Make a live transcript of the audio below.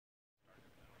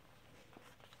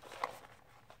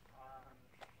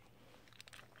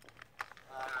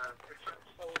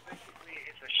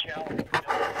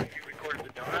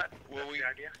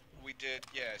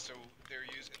so they're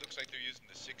using. It looks like they're using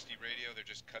the 60 radio. They're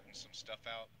just cutting some stuff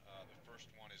out. The first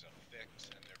one is a fix,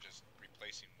 and they're just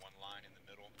replacing one line in the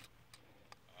middle.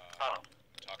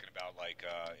 Talking about like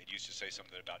it used to say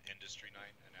something about industry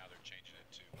night, and now they're changing it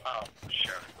to.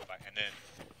 Sure. And then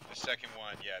the second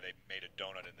one, yeah, they made a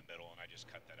donut in the middle, and I just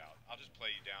cut that out. I'll just play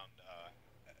you down,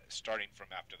 starting from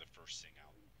after the first sing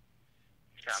out.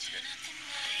 Sounds good.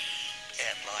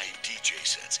 And live DJ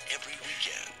sets every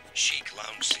weekend, chic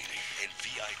lounge seating, and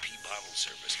VIP bottle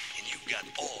service, and you've got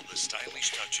all the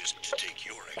stylish touches to take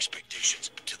your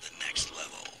expectations to the next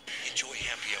level. Enjoy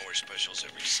happy hour specials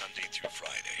every Sunday through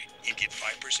Friday, and get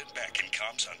 5% back in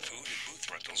comps on food and booth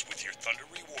rentals with your Thunder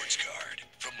Rewards card.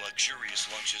 From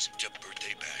luxurious lunches to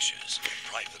birthday bashes,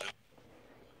 private.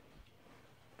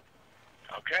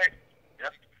 Okay.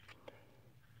 Yep.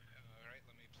 All right,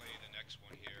 let me play you the next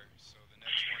one here. So the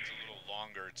next one's a little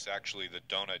longer. It's actually the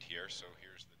donut here. So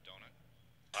here's the donut.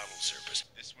 Bottle service.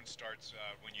 This one starts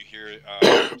when you hear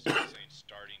saying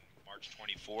starting March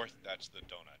 24th. That's the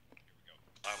donut. Here we go.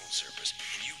 Bottle service,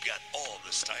 and you've got all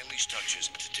the stylish touches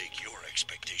to take your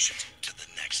expectations to the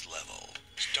next level.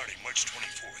 Starting March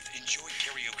 24th, enjoy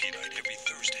karaoke night every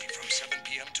Thursday from 7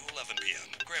 p.m. to 11 p.m.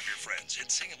 Grab your friends and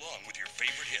sing along with your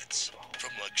favorite hits.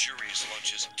 From luxurious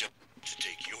lunches to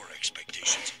take your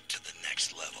expectations to the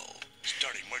next level.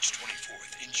 Starting March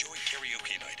 24th, enjoy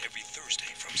karaoke night every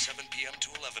Thursday from 7 p.m. to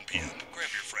 11 p.m.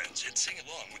 Grab your friends and sing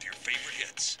along with your favorite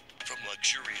hits. From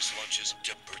luxurious lunches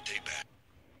to birthday bash.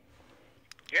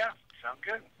 Yeah, sound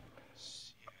good.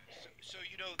 Yeah, so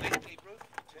you know, they wrote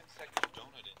 10-second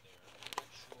donut in there. I'm not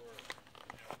sure.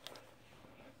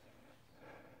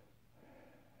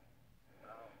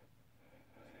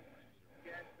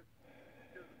 Yeah, it's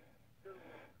still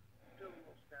a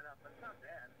little set up, but it's not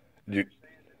bad. You,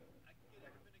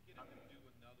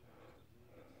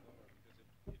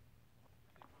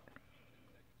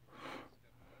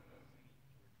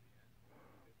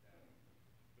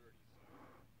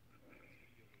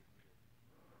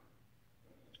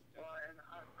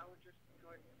 I would just go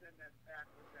ahead and send that back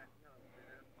with that note.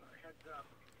 Heads up,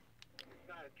 it's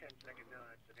not a 10-second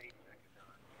donut, it's an 8-second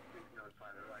donut. Please notify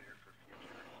the writer for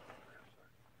future.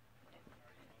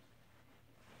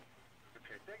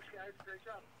 Okay, thanks guys, great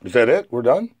job. is that it? We're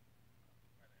done?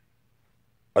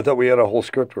 I thought we had a whole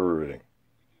script we were reading.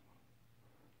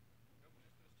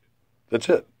 That's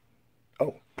it.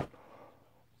 Oh.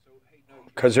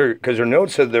 Because her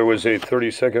note said there was a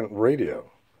 30-second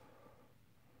radio.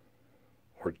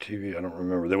 Or TV, I don't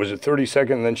remember. There was a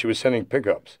 30-second, and then she was sending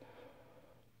pickups.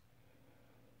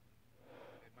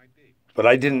 It might be. But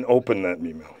I didn't open that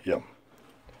email. Yeah.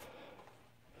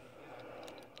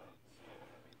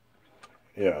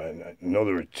 Yeah, I know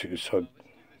there were two. So Let's do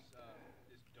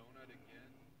this donut again.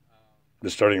 the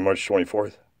starting March 24th. Let's do it a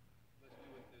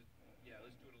little slower.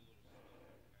 Okay?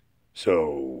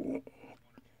 So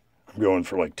I'm going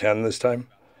for like 10 this time.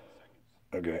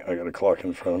 Okay, I got a clock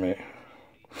in front of me.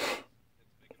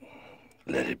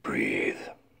 Let it breathe.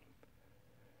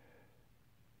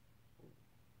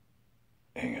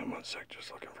 Hang on one sec,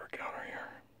 just looking for a counter here.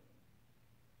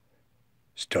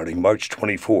 Starting March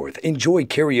 24th, enjoy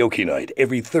karaoke night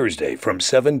every Thursday from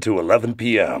 7 to 11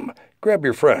 p.m. Grab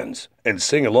your friends and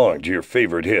sing along to your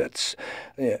favorite hits.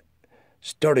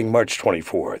 Starting March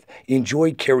 24th,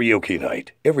 enjoy karaoke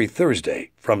night every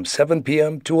Thursday from 7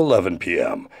 p.m. to 11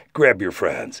 p.m. Grab your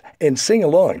friends and sing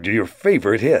along to your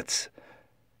favorite hits.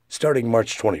 Starting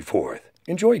March 24th,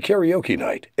 enjoy karaoke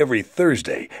night every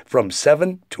Thursday from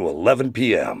 7 to 11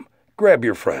 p.m. Grab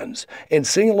your friends and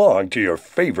sing along to your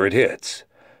favorite hits.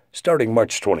 Starting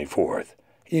March 24th,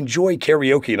 enjoy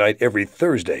karaoke night every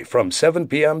Thursday from 7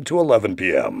 p.m. to 11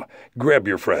 p.m. Grab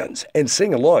your friends and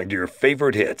sing along to your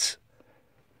favorite hits.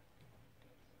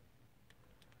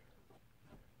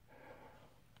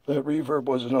 That reverb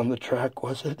wasn't on the track,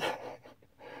 was it?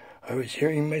 I was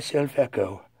hearing myself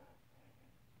echo.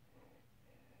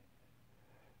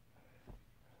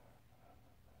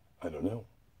 I don't know.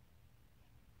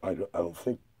 I don't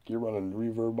think you're running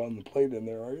reverb on the plate in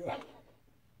there, are you?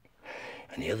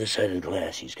 On the other side of the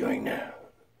glass, he's going now.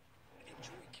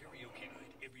 Enjoy karaoke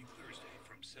night every Thursday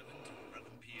from 7 to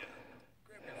 11 p.m.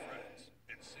 Grab your friends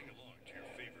and sing along to your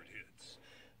favorite hits.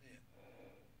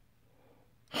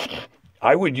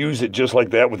 I would use it just like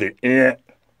that with the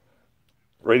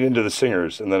right into the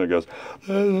singers, and then it goes.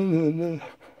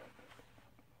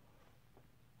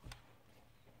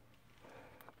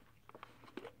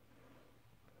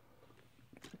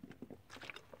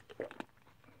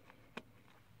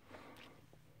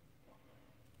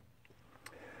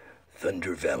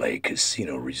 Thunder Valley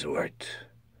Casino Resort,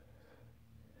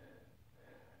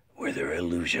 where there are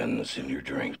illusions in your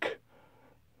drink.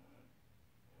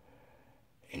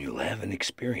 have an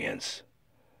experience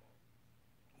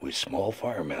with small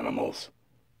farm animals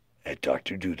at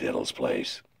Dr. Doodiddle's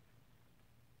place.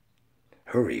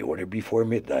 Hurry, order before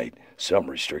midnight. Some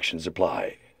restrictions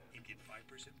apply. You get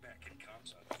 5% back in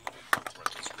comps on food and booth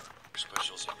rentals.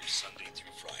 Specials every Sunday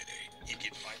through Friday. You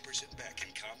get 5% back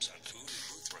in comps on food and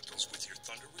booth rentals with your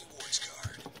Thunder Rewards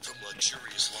card. From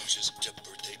luxurious lunches to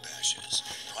birthday bashes,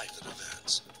 private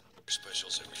events.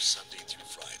 Specials every Sunday through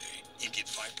Friday. You get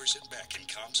 5% back in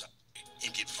comps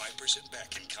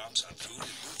on food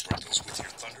and booth rentals with your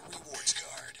Thunder Rewards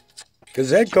card. Does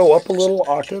that go up a little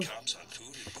octave?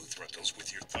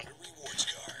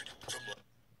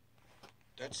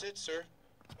 That's it, sir.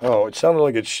 Oh, it sounded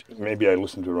like maybe I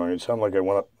listened to it wrong. It sounded like I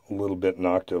went up a little bit an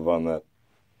octave on that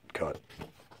cut.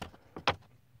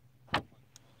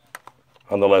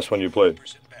 On the last one you played.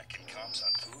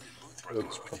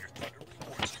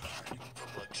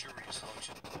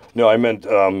 No, I meant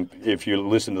if you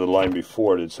listen to the line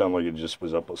before it, it sounded like it just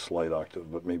was up a slight octave,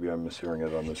 but maybe I'm mishearing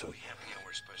it on this one.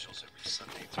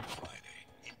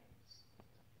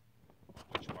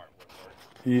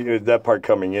 That part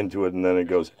coming into it, and then it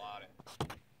goes.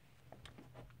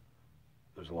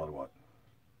 There's a lot of what?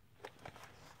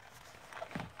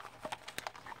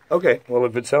 Okay, well,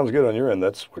 if it sounds good on your end,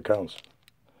 that's what counts.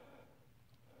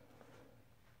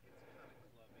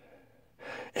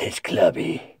 It's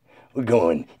clubby. We're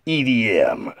going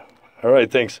EDM. All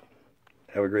right, thanks.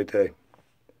 Have a great day.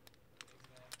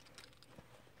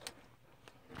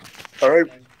 All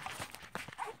right.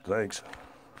 Thanks.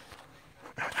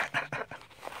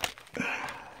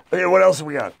 Okay, what else have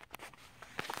we got?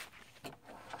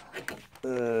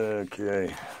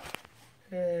 Okay.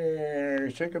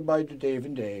 Say goodbye to Dave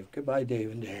and Dave. Goodbye,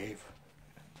 Dave and Dave.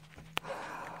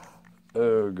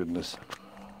 Oh, goodness.